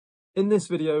In this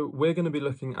video, we're going to be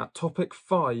looking at topic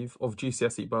 5 of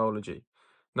GCSE Biology.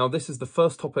 Now, this is the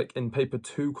first topic in paper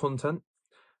 2 content,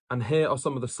 and here are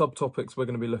some of the subtopics we're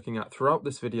going to be looking at throughout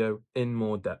this video in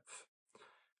more depth.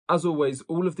 As always,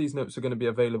 all of these notes are going to be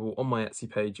available on my Etsy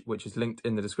page, which is linked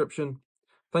in the description.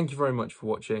 Thank you very much for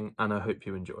watching, and I hope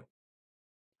you enjoy.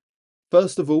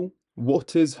 First of all,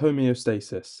 what is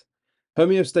homeostasis?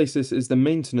 Homeostasis is the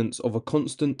maintenance of a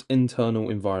constant internal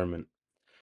environment.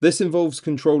 This involves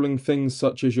controlling things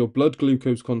such as your blood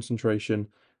glucose concentration,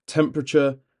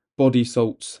 temperature, body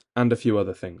salts, and a few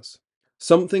other things.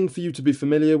 Something for you to be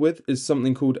familiar with is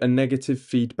something called a negative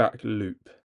feedback loop.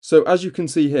 So as you can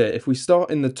see here, if we start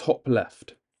in the top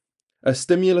left, a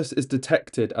stimulus is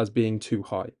detected as being too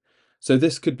high. So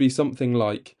this could be something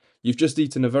like you've just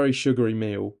eaten a very sugary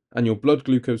meal and your blood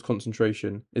glucose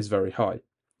concentration is very high.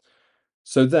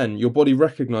 So then your body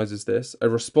recognizes this, a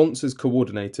response is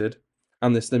coordinated,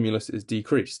 and the stimulus is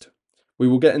decreased. We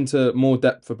will get into more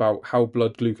depth about how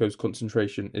blood glucose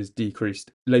concentration is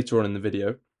decreased later on in the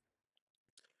video.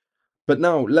 But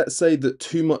now let's say that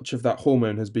too much of that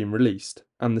hormone has been released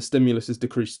and the stimulus is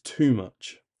decreased too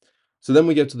much. So then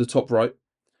we go to the top right.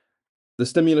 The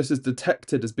stimulus is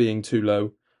detected as being too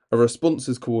low, a response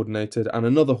is coordinated, and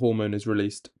another hormone is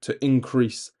released to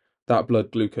increase that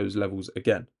blood glucose levels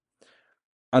again.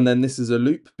 And then this is a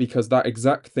loop because that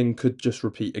exact thing could just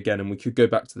repeat again and we could go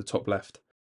back to the top left.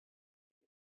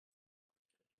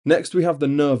 Next we have the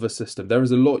nervous system. There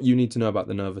is a lot you need to know about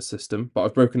the nervous system, but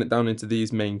I've broken it down into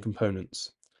these main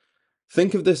components.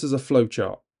 Think of this as a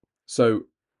flowchart. So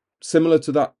similar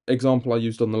to that example I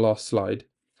used on the last slide,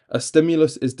 a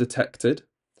stimulus is detected.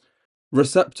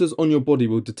 Receptors on your body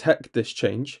will detect this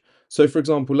change. So for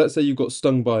example, let's say you got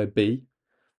stung by a bee.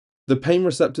 The pain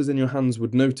receptors in your hands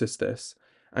would notice this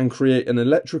and create an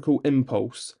electrical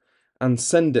impulse and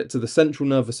send it to the central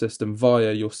nervous system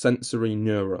via your sensory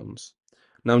neurons.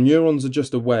 Now, neurons are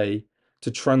just a way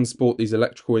to transport these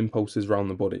electrical impulses around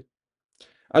the body.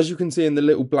 As you can see in the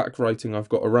little black writing I've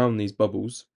got around these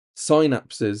bubbles,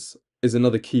 synapses is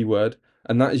another key word,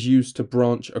 and that is used to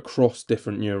branch across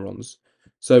different neurons.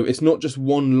 So it's not just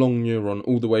one long neuron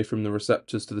all the way from the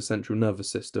receptors to the central nervous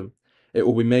system. It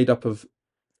will be made up of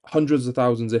hundreds of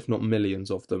thousands, if not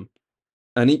millions of them.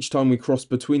 And each time we cross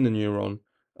between the neuron,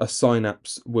 a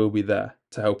synapse will be there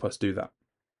to help us do that.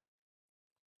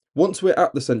 Once we're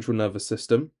at the central nervous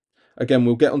system, again,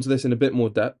 we'll get onto this in a bit more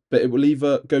depth, but it will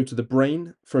either go to the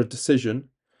brain for a decision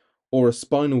or a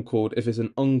spinal cord if it's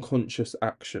an unconscious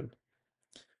action.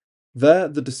 There,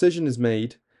 the decision is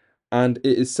made and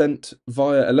it is sent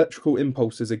via electrical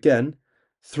impulses again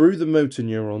through the motor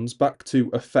neurons back to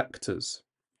effectors.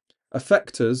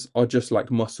 Effectors are just like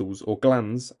muscles or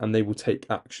glands and they will take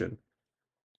action.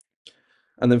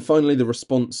 And then finally, the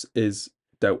response is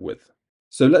dealt with.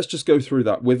 So let's just go through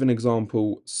that with an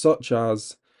example such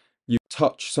as you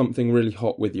touch something really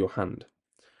hot with your hand.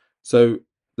 So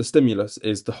the stimulus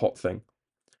is the hot thing.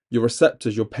 Your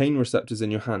receptors, your pain receptors in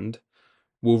your hand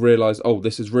will realize, oh,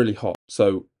 this is really hot,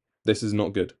 so this is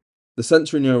not good. The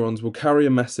sensory neurons will carry a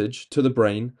message to the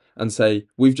brain and say,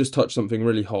 we've just touched something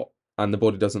really hot and the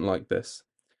body doesn't like this.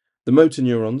 The motor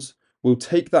neurons will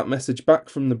take that message back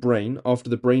from the brain after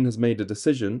the brain has made a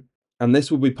decision, and this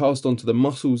will be passed on to the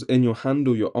muscles in your hand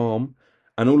or your arm,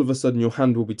 and all of a sudden your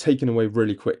hand will be taken away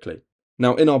really quickly.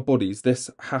 Now, in our bodies,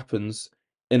 this happens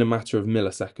in a matter of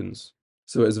milliseconds.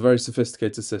 So it is a very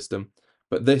sophisticated system,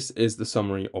 but this is the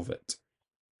summary of it.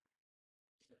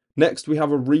 Next, we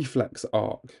have a reflex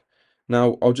arc.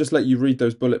 Now, I'll just let you read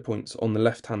those bullet points on the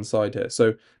left-hand side here.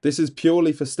 So this is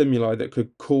purely for stimuli that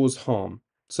could cause harm.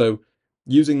 So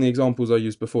using the examples I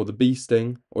used before, the bee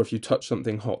sting, or if you touch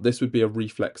something hot, this would be a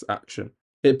reflex action.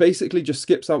 It basically just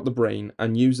skips out the brain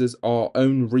and uses our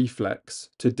own reflex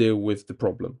to deal with the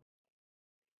problem.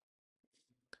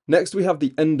 Next, we have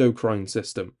the endocrine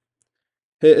system.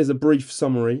 Here is a brief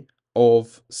summary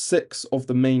of 6 of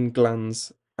the main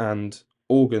glands and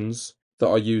organs that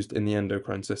are used in the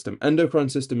endocrine system. Endocrine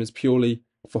system is purely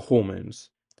for hormones.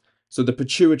 So the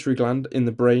pituitary gland in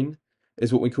the brain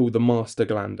is what we call the master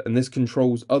gland, and this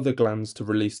controls other glands to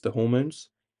release the hormones.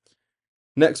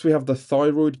 Next, we have the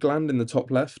thyroid gland in the top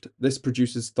left. This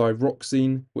produces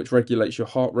thyroxine, which regulates your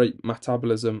heart rate,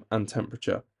 metabolism, and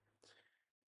temperature.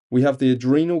 We have the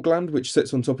adrenal gland, which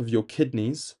sits on top of your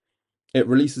kidneys. It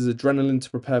releases adrenaline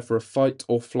to prepare for a fight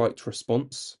or flight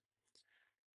response.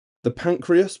 The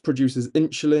pancreas produces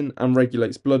insulin and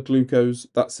regulates blood glucose.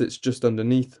 That sits just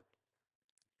underneath.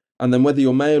 And then whether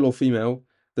you're male or female,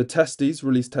 the testes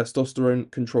release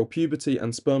testosterone, control puberty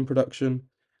and sperm production.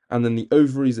 And then the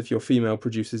ovaries, if you're female,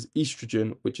 produces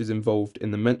estrogen, which is involved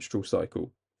in the menstrual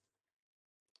cycle.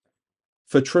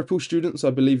 For triple students, I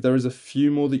believe there is a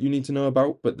few more that you need to know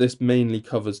about, but this mainly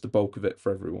covers the bulk of it for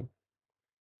everyone.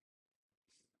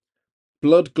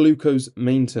 Blood glucose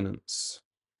maintenance.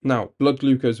 Now, blood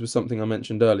glucose was something I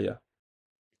mentioned earlier.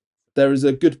 There is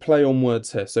a good play on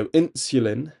words here. So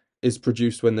insulin is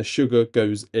produced when the sugar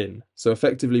goes in. So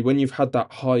effectively, when you've had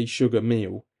that high sugar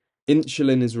meal,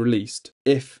 insulin is released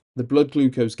if the blood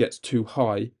glucose gets too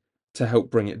high to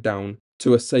help bring it down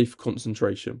to a safe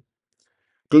concentration.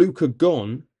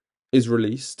 Glucagon is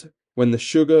released when the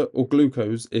sugar or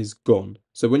glucose is gone.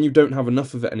 So when you don't have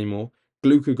enough of it anymore,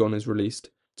 glucagon is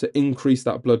released to increase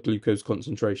that blood glucose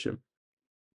concentration.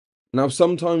 Now,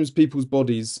 sometimes people's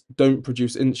bodies don't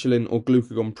produce insulin or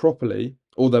glucagon properly,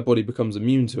 or their body becomes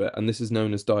immune to it, and this is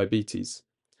known as diabetes.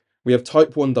 We have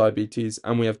type 1 diabetes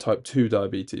and we have type 2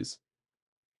 diabetes.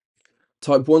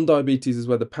 Type 1 diabetes is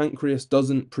where the pancreas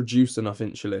doesn't produce enough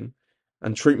insulin,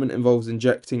 and treatment involves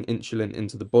injecting insulin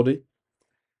into the body.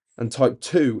 And type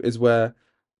 2 is where,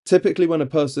 typically when a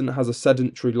person has a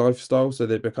sedentary lifestyle, so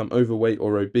they become overweight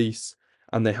or obese,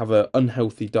 and they have an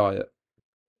unhealthy diet.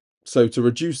 So to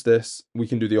reduce this, we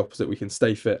can do the opposite. We can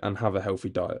stay fit and have a healthy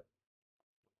diet.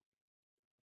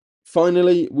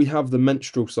 Finally, we have the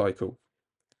menstrual cycle.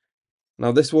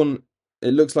 Now this one,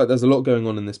 it looks like there's a lot going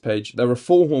on in this page. There are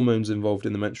 4 hormones involved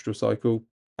in the menstrual cycle,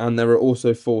 and there are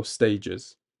also 4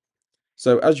 stages.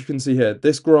 So as you can see here,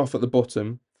 this graph at the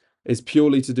bottom is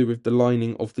purely to do with the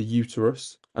lining of the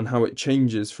uterus and how it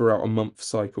changes throughout a month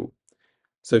cycle.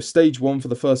 So stage 1, for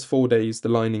the first 4 days, the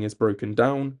lining is broken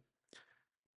down,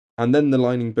 and then the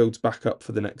lining builds back up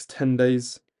for the next 10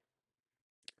 days.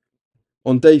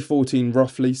 On day 14,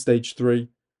 roughly, stage 3,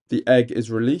 the egg is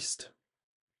released,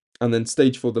 and then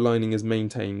stage 4, the lining is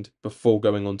maintained before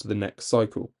going on to the next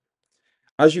cycle.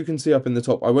 As you can see up in the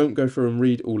top, I won't go through and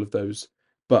read all of those,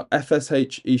 but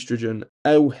FSH, estrogen,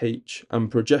 LH,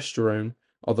 and progesterone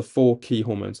are the 4 key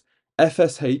hormones.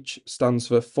 FSH stands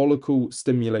for follicle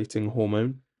stimulating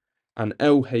hormone, and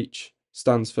LH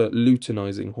stands for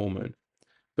luteinizing hormone.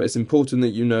 But it's important that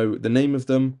you know the name of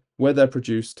them, where they're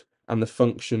produced, and the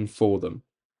function for them.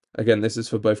 Again, this is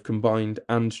for both combined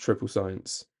and triple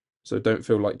science, so don't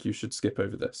feel like you should skip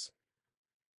over this.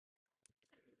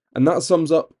 And that sums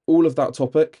up all of that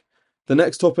topic. The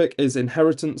next topic is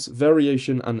inheritance,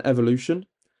 variation, and evolution.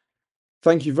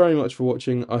 Thank you very much for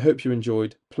watching. I hope you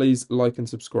enjoyed. Please like and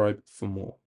subscribe for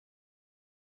more.